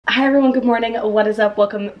Hi everyone, good morning. What is up?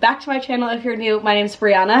 Welcome back to my channel if you're new. My name's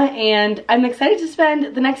Brianna and I'm excited to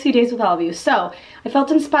spend the next few days with all of you. So I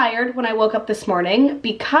felt inspired when I woke up this morning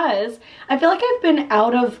because I feel like I've been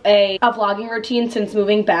out of a vlogging routine since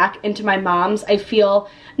moving back into my mom's. I feel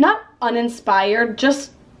not uninspired,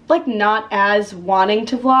 just like not as wanting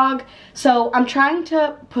to vlog. So I'm trying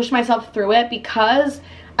to push myself through it because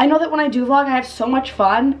I know that when I do vlog, I have so much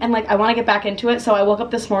fun and like I want to get back into it. So I woke up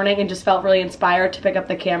this morning and just felt really inspired to pick up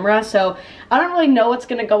the camera. So I don't really know what's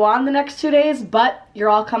going to go on the next 2 days, but you're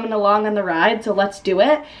all coming along on the ride, so let's do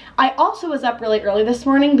it. I also was up really early this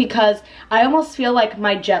morning because I almost feel like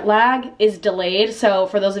my jet lag is delayed. So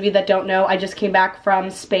for those of you that don't know, I just came back from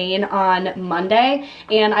Spain on Monday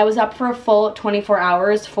and I was up for a full 24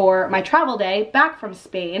 hours for my travel day back from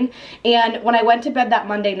Spain. And when I went to bed that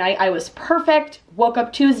Monday night, I was perfect. Woke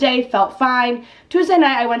up Tuesday, felt fine. Tuesday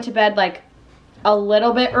night I went to bed like a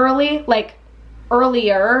little bit early, like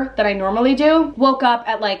earlier than I normally do. Woke up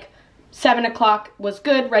at like 7 o'clock, was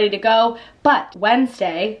good, ready to go. But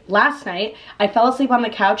Wednesday, last night, I fell asleep on the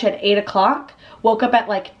couch at 8 o'clock, woke up at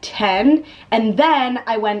like 10, and then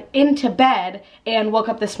I went into bed and woke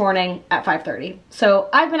up this morning at 5:30. So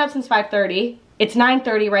I've been up since 5:30. It's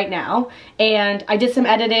 9:30 right now, and I did some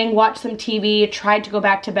editing, watched some TV, tried to go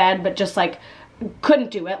back to bed, but just like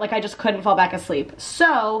couldn't do it. Like I just couldn't fall back asleep.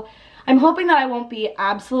 So I'm hoping that I won't be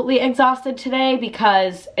absolutely exhausted today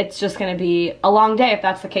because it's just gonna be a long day if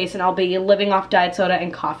that's the case, and I'll be living off diet soda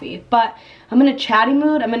and coffee. But I'm in a chatty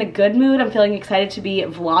mood, I'm in a good mood, I'm feeling excited to be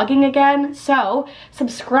vlogging again. So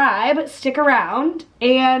subscribe, stick around,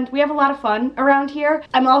 and we have a lot of fun around here.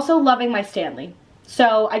 I'm also loving my Stanley.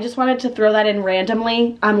 So I just wanted to throw that in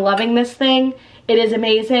randomly. I'm loving this thing. It is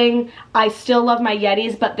amazing. I still love my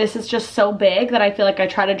Yetis, but this is just so big that I feel like I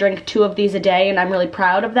try to drink 2 of these a day, and I'm really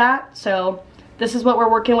proud of that. So this is what we're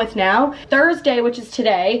working with now. Thursday, which is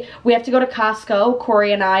today, we have to go to Costco,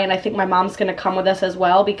 Corey and I think my mom's gonna come with us as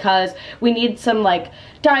well because we need some like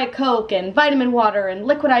Diet Coke and vitamin water and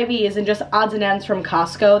liquid IVs and just odds and ends from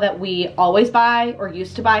Costco that we always buy or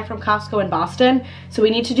used to buy from Costco in Boston. So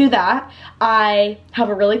we need to do that. I have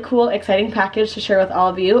a really cool, exciting package to share with all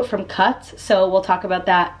of you from Cuts. So we'll talk about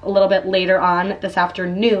that a little bit later on this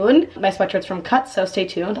afternoon. My sweatshirt's from Cuts, so stay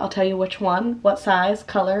tuned. I'll tell you which one, what size,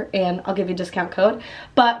 color, and I'll give you a discount code.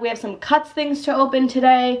 But we have some Cuts things to open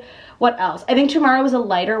today. What else? I think tomorrow is a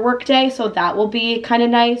lighter work day, so that will be kind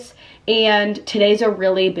of nice. And today's a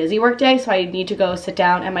really busy work day, so I need to go sit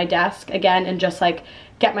down at my desk again and just like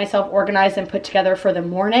get myself organized and put together for the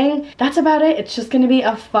morning. That's about it. It's just gonna be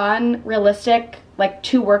a fun, realistic, like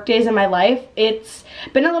 2 work days in my life. It's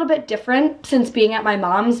been a little bit different since being at my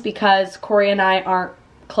mom's because Corey and I aren't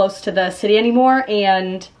close to the city anymore,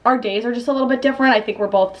 and our days are just a little bit different. I think we're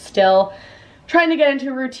both still trying to get into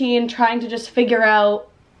a routine, trying to just figure out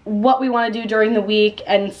what we want to do during the week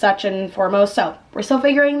and such and foremost. So we're still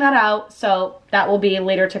figuring that out, so that will be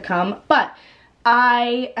later to come. But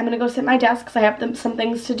I am gonna go sit at my desk because I have some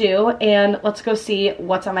things to do, and let's go see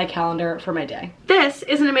what's on my calendar for my day. This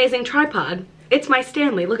is an amazing tripod. It's my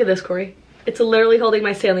Stanley. Look at this, Corey. It's literally holding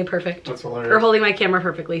my Stanley perfect. That's hilarious. Or holding my camera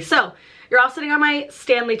perfectly. So you're all sitting on my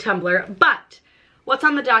Stanley tumbler, but what's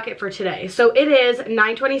on the docket for today? So it is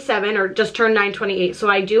 9:27 or just turned 9:28. So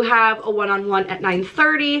I do have a one-on-one at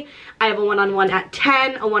 9:30. I have a one-on-one at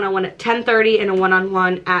 10, a one-on-one at 10:30, and a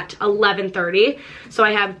one-on-one at 11:30. So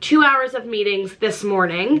I have 2 hours of meetings this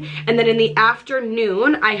morning. And then in the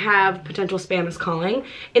afternoon, I have potential spam is calling.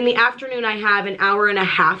 In the afternoon, I have an hour and a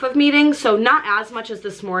half of meetings. So not as much as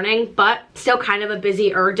this morning, but still kind of a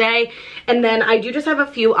busier day. And then I do just have a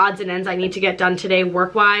few odds and ends I need to get done today,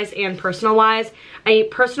 work-wise and personal-wise.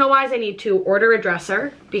 Personal-wise, I need to order a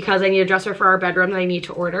dresser because I need a dresser for our bedroom that I need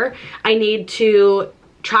to order. I need to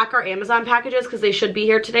track our Amazon packages because they should be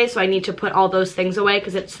here today, so I need to put all those things away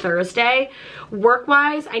because it's Thursday.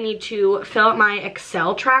 Work-wise, I need to fill out my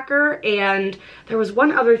Excel tracker, and there was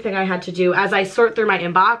one other thing I had to do. As I sort through my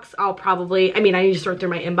inbox, I need to sort through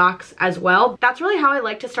my inbox as well. That's really how I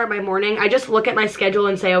like to start my morning. I just look at my schedule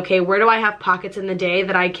and say, okay, where do I have pockets in the day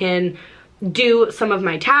that I can do some of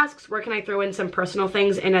my tasks? Where can I throw in some personal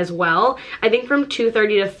things in as well? I think from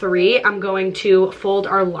 2:30 to 3, I'm going to fold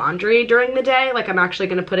our laundry during the day. Like I'm actually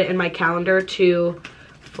gonna put it in my calendar to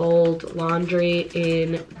fold laundry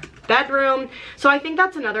in bedroom. So I think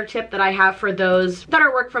that's another tip that I have for those that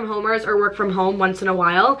are work from homers or work from home once in a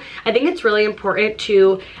while. I think it's really important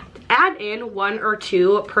to add in 1 or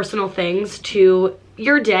 2 personal things to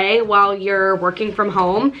your day while you're working from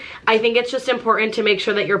home. I think it's just important to make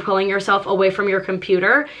sure that you're pulling yourself away from your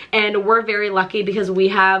computer, and we're very lucky because we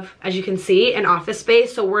have, as you can see, an office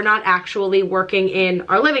space, so we're not actually working in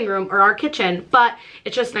our living room or our kitchen, but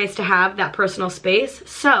it's just nice to have that personal space.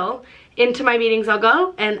 So into my meetings I'll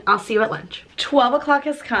go, and I'll see you at lunch. 12 o'clock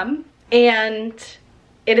has come and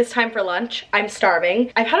it is time for lunch. I'm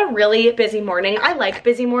starving. I've had a really busy morning. I like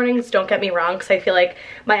busy mornings, don't get me wrong, because I feel like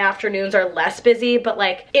my afternoons are less busy, but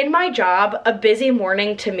like in my job, a busy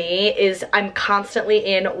morning to me is I'm constantly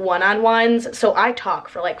in one-on-ones. So I talk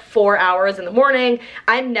for like 4 hours in the morning.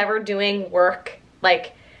 I'm never doing work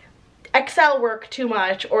like Excel work too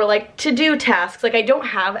much or like to do tasks. Like I don't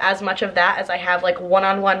have as much of that as I have like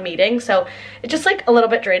one-on-one meetings, so it's just like a little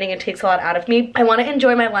bit draining and takes a lot out of me. I want to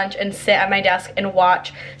enjoy my lunch and sit at my desk and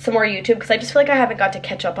watch some more YouTube because I just feel like I haven't got to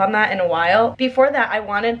catch up on that in a while. Before that, I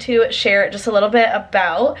wanted to share just a little bit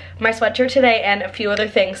about my sweatshirt today and a few other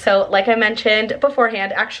things. So like I mentioned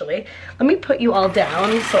beforehand, actually, let me put you all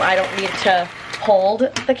down so I don't need to hold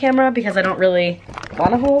the camera because I don't really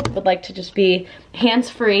want to hold, would like to just be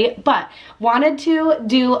hands-free, but wanted to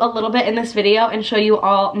do a little bit in this video and show you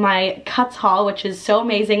all my Cuts haul, which is so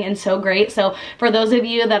amazing and so great. So for those of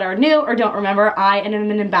you that are new or don't remember, I am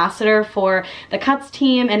an ambassador for the Cuts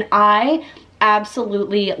team, and I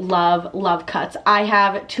absolutely love Cuts. I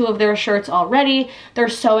have 2 of their shirts already. They're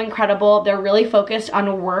so incredible. They're really focused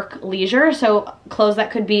on work leisure, so clothes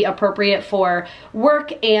that could be appropriate for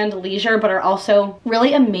work and leisure, but are also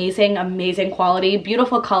really amazing quality,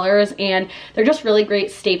 beautiful colors, and they're just really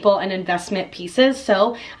great staple and investment pieces.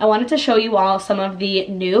 So I wanted to show you all some of the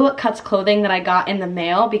new Cuts clothing that I got in the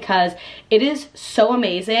mail because it is so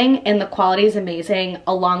amazing and the quality is amazing,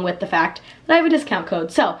 along with the fact that I have a discount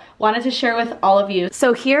code. So wanted to share with all of you.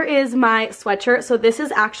 So here is my sweatshirt. So this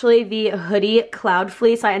is actually the hoodie cloud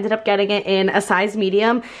fleece. I ended up getting it in a size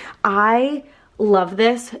medium. I love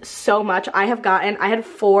this so much. I had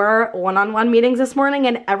 4 one-on-one meetings this morning,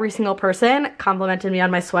 and every single person complimented me on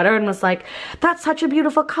my sweater and was like, that's such a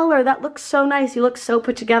beautiful color, that looks so nice, you look so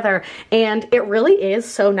put together. And it really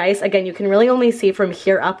is so nice. Again, you can really only see from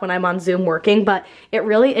here up when I'm on Zoom working, but it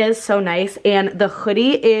really is so nice. And the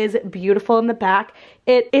hoodie is beautiful in the back.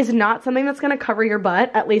 It is not something that's going to cover your butt,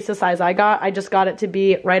 at least the size I got. I just got it to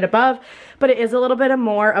be right above, but it is a little bit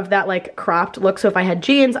more of that like cropped look. So if I had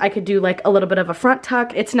jeans, I could do like a little bit of a front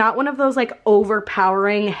tuck. It's not one of those like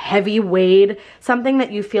overpowering heavy weight, something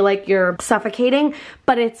that you feel like you're suffocating,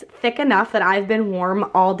 but it's thick enough that I've been warm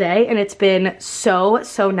all day and it's been so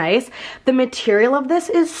nice. The material of this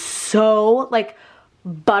is so like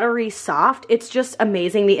buttery soft. It's just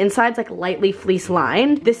amazing. The inside's like lightly fleece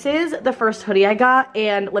lined. This is the first hoodie I got,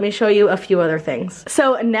 and let me show you a few other things.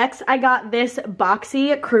 So next I got this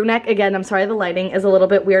boxy crew neck. Again, I'm sorry the lighting is a little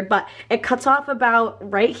bit weird, but it cuts off about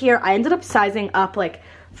right here. I ended up sizing up like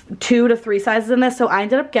 2 to 3 sizes in this, so I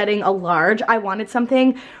ended up getting a large. I wanted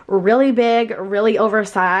something really big, really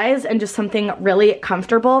oversized, and just something really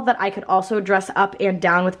comfortable that I could also dress up and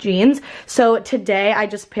down with jeans. So today I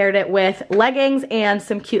just paired it with leggings and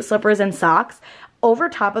some cute slippers and socks. Over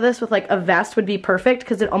top of this with like a vest would be perfect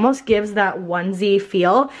because it almost gives that onesie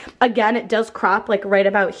feel. Again, it does crop like right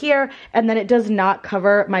about here, and then it does not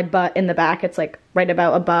cover my butt in the back. It's like right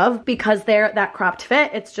about above. Because they're that cropped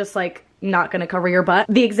fit, it's just like not gonna cover your butt.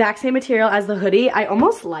 The exact same material as the hoodie. I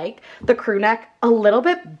almost like the crew neck a little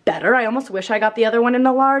bit better. I almost wish I got the other one in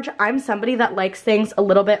a large. I'm somebody that likes things a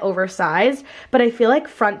little bit oversized, but I feel like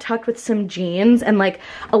front tucked with some jeans and like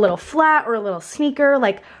a little flat or a little sneaker,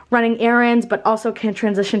 like running errands, but also can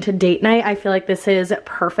transition to date night. I feel like this is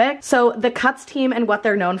perfect. So the Cuts team and what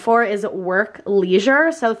they're known for is work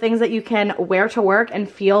leisure. So things that you can wear to work and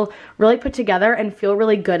feel really put together and feel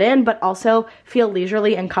really good in, but also feel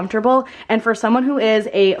leisurely and comfortable. And for someone who is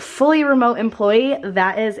a fully remote employee,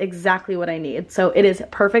 that is exactly what I need. So it is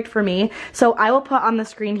perfect for me. So I will put on the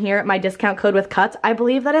screen here my discount code with Cuts. I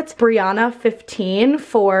believe that it's Brianna15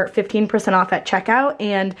 for 15% off at checkout.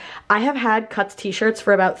 And I have had Cuts t-shirts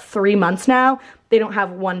for about 3 months now. They don't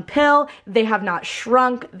have one pill. They have not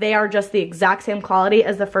shrunk. They are just the exact same quality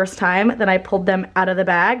as the first time that I pulled them out of the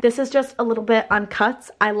bag. This is just a little bit on Cuts.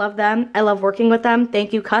 I love them. I love working with them.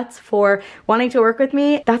 Thank you, Cuts, for wanting to work with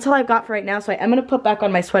me. That's all I've got for right now. So I am going to put back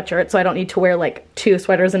on my sweatshirt so I don't need to wear like 2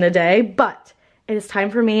 sweaters in a day. But it is time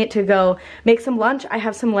for me to go make some lunch. I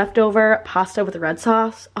have some leftover pasta with red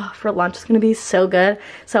sauce. Oh, for lunch, it's gonna be so good.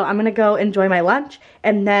 So I'm gonna go enjoy my lunch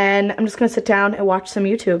and then I'm just gonna sit down and watch some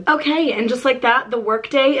YouTube. Okay, and just like that, the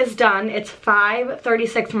workday is done. It's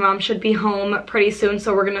 5:36. My mom should be home pretty soon,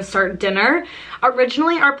 so we're gonna start dinner.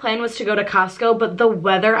 Originally, our plan was to go to Costco, but the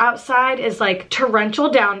weather outside is like torrential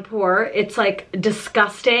downpour. It's like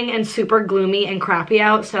disgusting and super gloomy and crappy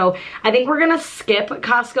out, so I think we're gonna skip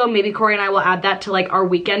Costco. Maybe Corey and I will add that to like our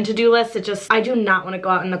weekend to-do list. I do not want to go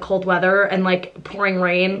out in the cold weather and like pouring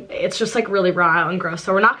rain. It's just like really raw and gross,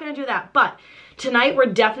 so we're not gonna do that. But tonight we're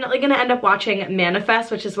definitely gonna end up watching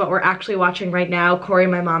Manifest, which is what we're actually watching right now, Corey,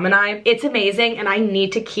 my mom, and I. It's amazing, and I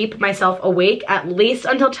need to keep myself awake at least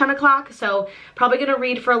until 10 o'clock, so probably gonna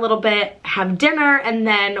read for a little bit, have dinner, and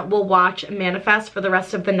then we'll watch Manifest for the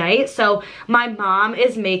rest of the night. So my mom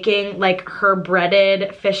is making like her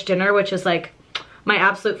breaded fish dinner, which is like my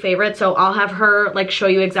absolute favorite, so I'll have her like show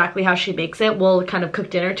you exactly how she makes it. We'll kind of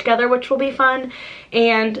cook dinner together, which will be fun.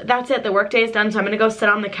 And that's it, the workday is done, so I'm gonna go sit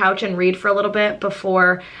on the couch and read for a little bit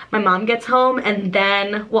before my mom gets home, and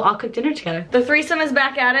then we'll all cook dinner together. The threesome is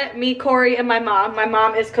back at it, me, Corey, and my mom. My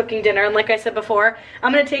mom is cooking dinner, and like I said before,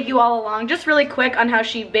 I'm gonna take you all along just really quick on how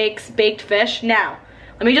she bakes baked fish. Now,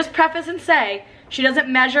 let me just preface and say, she doesn't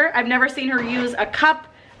measure. I've never seen her use a cup,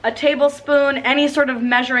 a tablespoon, any sort of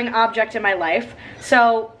measuring object in my life.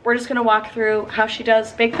 So we're just gonna walk through how she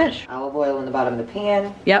does baked fish. Olive oil in the bottom of the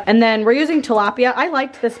pan. Yep, and then we're using tilapia. I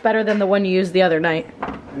liked this better than the one you used the other night.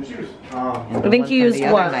 I think you used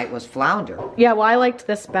the what? other night was flounder. Yeah, well, I liked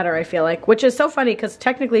this better, I feel like, which is so funny because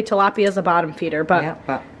technically tilapia is a bottom feeder, but, Yeah,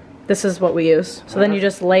 but this is what we use. So then you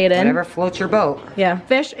just lay it in. whatever floats your boat. Yeah,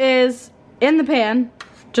 fish is in the pan,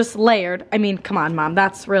 just layered. I mean, come on, Mom,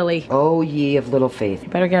 that's really... Oh, ye of little faith. You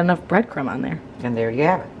better get enough breadcrumb on there. And there you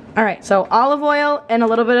have it. All right, so olive oil and a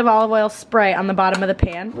little bit of olive oil spray on the bottom of the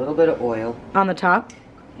pan. A little bit of oil. On the top.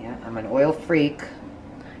 Yeah, I'm an oil freak.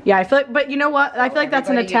 Yeah, I feel like, but you know what? I feel like that's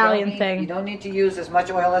an Everybody, Italian you thing. don't need to use as much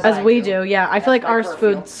oil as As we do. do, yeah. I feel like my our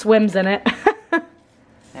perfume. food swims in it.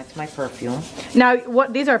 That's my perfume. Now,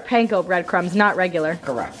 what? These are panko breadcrumbs, not regular.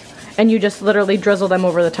 Correct. And you just literally drizzle them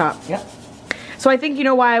over the top. Yep. So I think you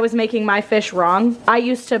know why I was making my fish wrong. I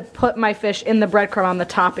used to put my fish in the breadcrumb on the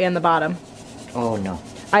top and the bottom. Oh, no.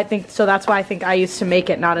 I think, so that's why I think I used to make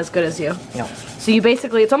it not as good as you. No. So you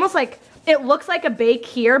basically, it's almost like, it looks like a bake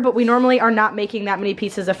here, but we normally are not making that many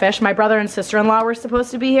pieces of fish. My brother and sister-in-law were supposed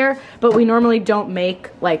to be here, but we normally don't make,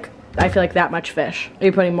 like, I feel like that much fish. Are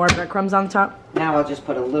you putting more breadcrumbs on the top? Now I'll just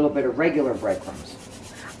put a little bit of regular breadcrumbs.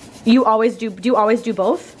 You always do you always do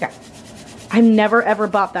both? Yeah. I've never ever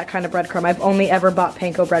bought that kind of breadcrumb. I've only ever bought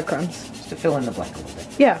panko breadcrumbs. Just to fill in the blank a little bit.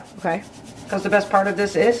 Yeah, okay. Because the best part of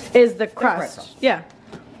this is The crust. breadcrumbs. Yeah.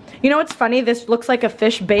 You know what's funny? This looks like a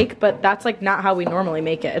fish bake, but that's like not how we normally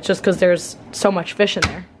make it. It's just because there's so much fish in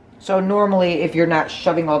there. So normally, if you're not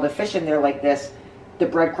shoving all the fish in there like this, the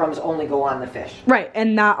breadcrumbs only go on the fish. Right,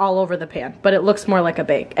 and not all over the pan, but it looks more like a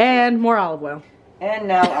bake. And more olive oil. And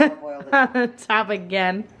now olive oil. On the top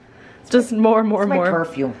again. It's just more. It's my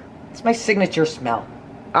perfume. It's my signature smell.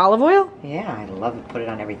 Olive oil? Yeah, I love it. Put it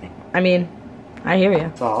on everything. I mean, I hear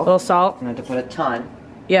you. Salt. A little salt. I'm going to put a ton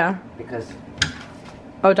Yeah. because...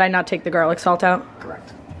 Oh, did I not take the garlic salt out?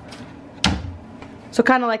 Correct. So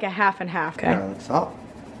kind of like a half and half, okay? Garlic salt.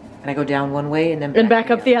 And I go down one way and then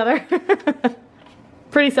Back up the other.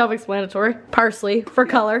 Pretty self-explanatory. Parsley for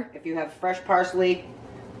color. If you have fresh parsley,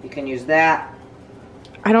 you can use that.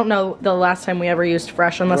 I don't know the last time we ever used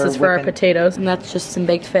fresh unless We're it's for our whipping. potatoes. And that's just some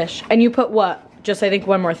baked fish. And you put what? Just I think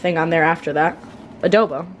one more thing on there after that.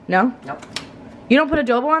 Adobo. No? Nope. You don't put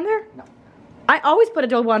adobo on there? No. I always put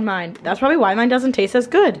adobo on mine. That's probably why mine doesn't taste as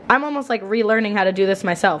good. I'm almost like relearning how to do this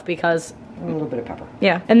myself because... A little bit of pepper.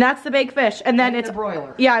 Yeah. And that's the baked fish. And then And it's... the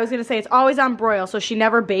broiler. Yeah, I was going to say it's always on broil. So she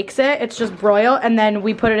never bakes it. It's just broil. And then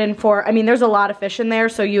we put it in for... I mean, there's a lot of fish in there.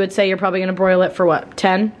 So you would say you're probably going to broil it for what?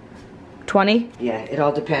 10? 20? Yeah, it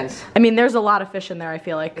all depends. I mean, there's a lot of fish in there, I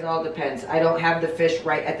feel like. It all depends. I don't have the fish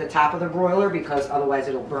right at the top of the broiler because otherwise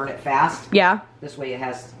it'll burn it fast. Yeah. This way it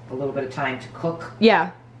has a little bit of time to cook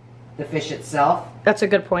Yeah. the fish itself. That's a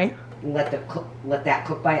good point. Let that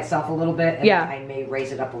cook by itself a little bit, and Yeah. then I may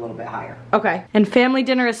raise it up a little bit higher. Okay. And family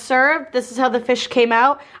dinner is served. This is how the fish came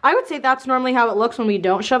out. I would say that's normally how it looks when we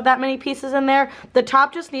don't shove that many pieces in there. The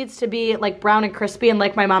top just needs to be like brown and crispy, and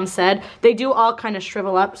like my mom said, they do all kind of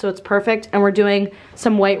shrivel up, so it's perfect. And we're doing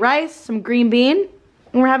some white rice, some green bean,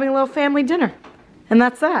 and we're having a little family dinner. And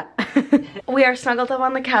that's that. We are snuggled up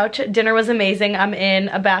on the couch. Dinner was amazing. I'm in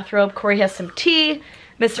a bathrobe. Corey has some tea.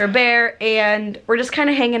 Mr. Bear, and we're just kind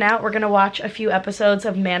of hanging out. We're gonna watch a few episodes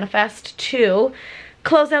of Manifest 2.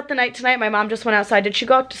 Close out the night tonight. My mom just went outside. Did she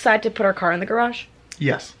go outside to put her car in the garage?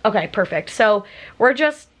 Yes. Okay, perfect. So we're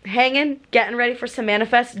just hanging, getting ready for some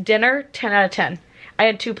Manifest dinner. 10 out of 10. I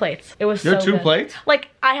had 2 plates. It was so good. You had 2 plates? Like,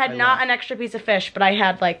 I had not an extra piece of fish, but I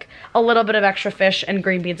had like a little bit of extra fish and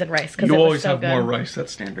green beans and rice because it was so good. You always have more rice,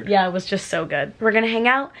 that's standard. Yeah, it was just so good. We're gonna hang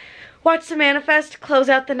out, watch some Manifest, close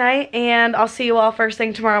out the night, and I'll see you all first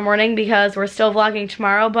thing tomorrow morning because we're still vlogging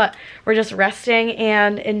tomorrow, but we're just resting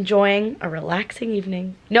and enjoying a relaxing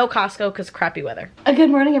evening. No Costco because crappy weather. Good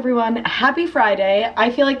morning, everyone. Happy Friday. I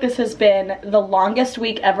feel like this has been the longest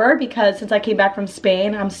week ever because since I came back from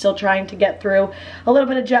Spain, I'm still trying to get through a little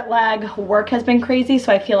bit of jet lag. Work has been crazy,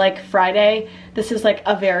 so I feel like Friday, this is like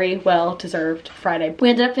a very well-deserved Friday. We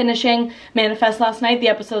ended up finishing Manifest last night, the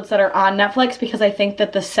episodes that are on Netflix, because I think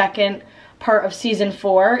that the second part of season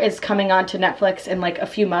 4 is coming on to Netflix in like a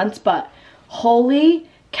few months, but holy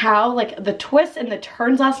cow, like the twists and the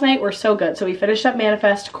turns last night were so good. So we finished up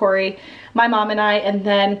Manifest, Corey, my mom and I, and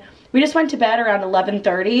then we just went to bed around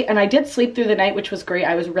 11:30, and I did sleep through the night, which was great.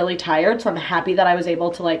 I was really tired, so I'm happy that I was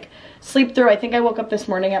able to like sleep through. I think I woke up this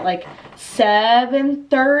morning at like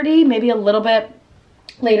 7:30, maybe a little bit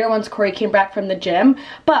later once Corey came back from the gym,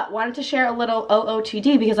 but wanted to share a little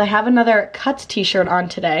OOTD because I have another Cuts t-shirt on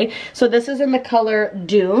today. So this is in the color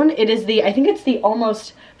Dune. It is the, I think it's the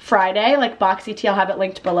Almost Friday, like boxy tee. I'll have it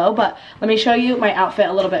linked below, but let me show you my outfit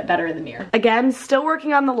a little bit better in the mirror. Again, still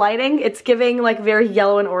working on the lighting. It's giving like very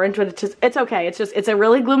yellow and orange, but it's okay. It's a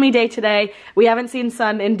really gloomy day today. We haven't seen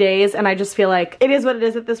sun in days, and I just feel like it is what it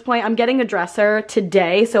is at this point. I'm getting a dresser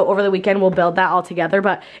today, so over the weekend we'll build that all together,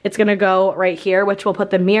 but it's gonna go right here, which will put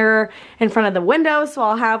the mirror in front of the window, so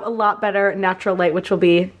I'll have a lot better natural light, which will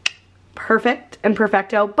be perfect and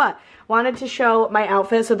perfecto. But wanted to show my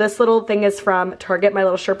outfit. So this little thing is from Target, my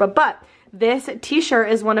little Sherpa, but this t-shirt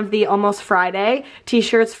is one of the Almost Friday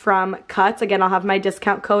t-shirts from Cuts. Again, I'll have my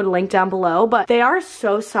discount code linked down below, but they are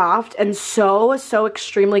so soft and so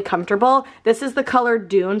extremely comfortable. This is the color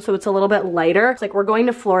Dune, so it's a little bit lighter. It's like we're going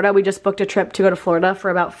to Florida. We just booked a trip to go to Florida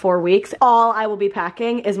for about 4 weeks. All I will be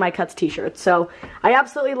packing is my Cuts t-shirts. So I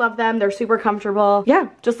absolutely love them. They're super comfortable. Yeah,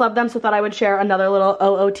 just love them. So thought I would share another little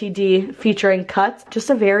OOTD featuring Cuts. Just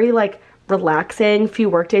a very like relaxing few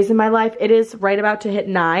work days in my life. It is right about to hit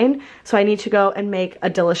 9, so I need to go and make a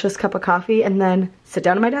delicious cup of coffee and then sit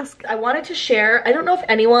down at my desk. I wanted to share, I don't know if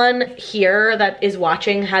anyone here that is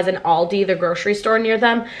watching has an Aldi, the grocery store near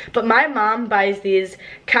them, but my mom buys these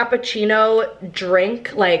cappuccino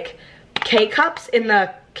drink, like K-cups in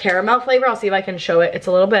the caramel flavor. I'll see if I can show it. It's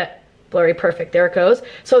a little bit blurry. Perfect, there it goes.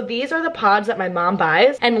 So these are the pods that my mom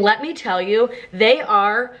buys, and let me tell you, they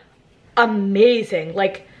are amazing.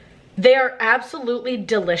 Like, they are absolutely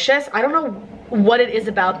delicious. I don't know what it is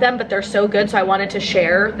about them, but they're so good, so I wanted to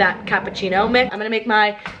share that cappuccino mix. I'm gonna make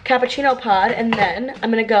my cappuccino pod, and then I'm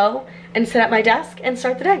gonna go and sit at my desk and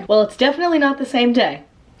start the day. Well, it's definitely not the same day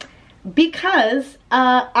because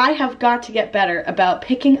I have got to get better about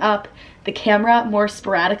picking up the camera more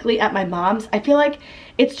sporadically at my mom's. I feel like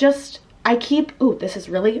it's just, I keep, ooh, this is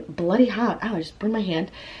really bloody hot. Ow, I just burned my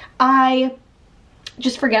hand. I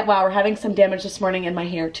just forget, wow, we're having some damage this morning in my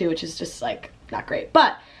hair too, which is just like not great.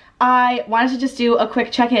 But I wanted to just do a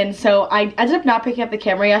quick check-in. So I ended up not picking up the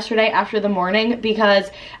camera yesterday after the morning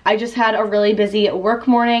because I just had a really busy work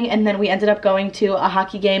morning, and then we ended up going to a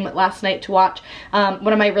hockey game last night to watch.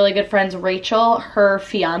 One of my really good friends, Rachel, her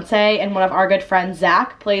fiance, and one of our good friends,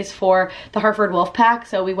 Zach, plays for the Hartford Wolfpack.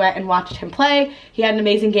 So we went and watched him play. He had an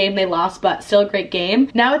amazing game. They lost, but still a great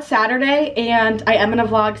game. Now it's Saturday, and I am gonna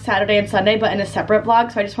vlog Saturday and Sunday, but in a separate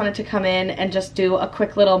vlog. So I just wanted to come in and just do a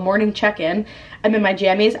quick little morning check-in. I'm in my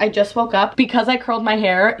jammies. I just woke up. Because I curled my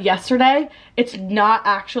hair yesterday, it's not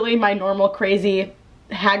actually my normal crazy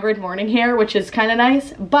Hagrid morning hair, which is kind of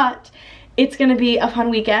nice, but it's gonna be a fun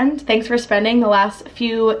weekend. Thanks for spending the last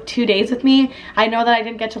 2 days with me. I know that I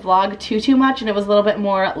didn't get to vlog too much, and it was a little bit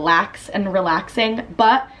more lax and relaxing,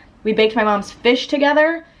 but we baked my mom's fish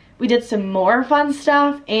together. We did some more fun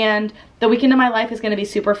stuff, and the weekend of my life is going to be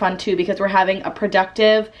super fun too because we're having a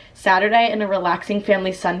productive Saturday and a relaxing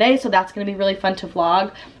family Sunday, so that's going to be really fun to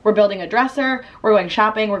vlog. We're building a dresser, we're going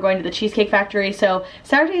shopping, we're going to the Cheesecake Factory, so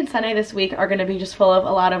Saturday and Sunday this week are going to be just full of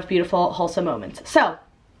a lot of beautiful, wholesome moments. So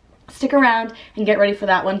stick around and get ready for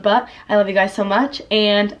that one, but I love you guys so much,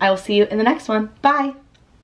 and I will see you in the next one. Bye!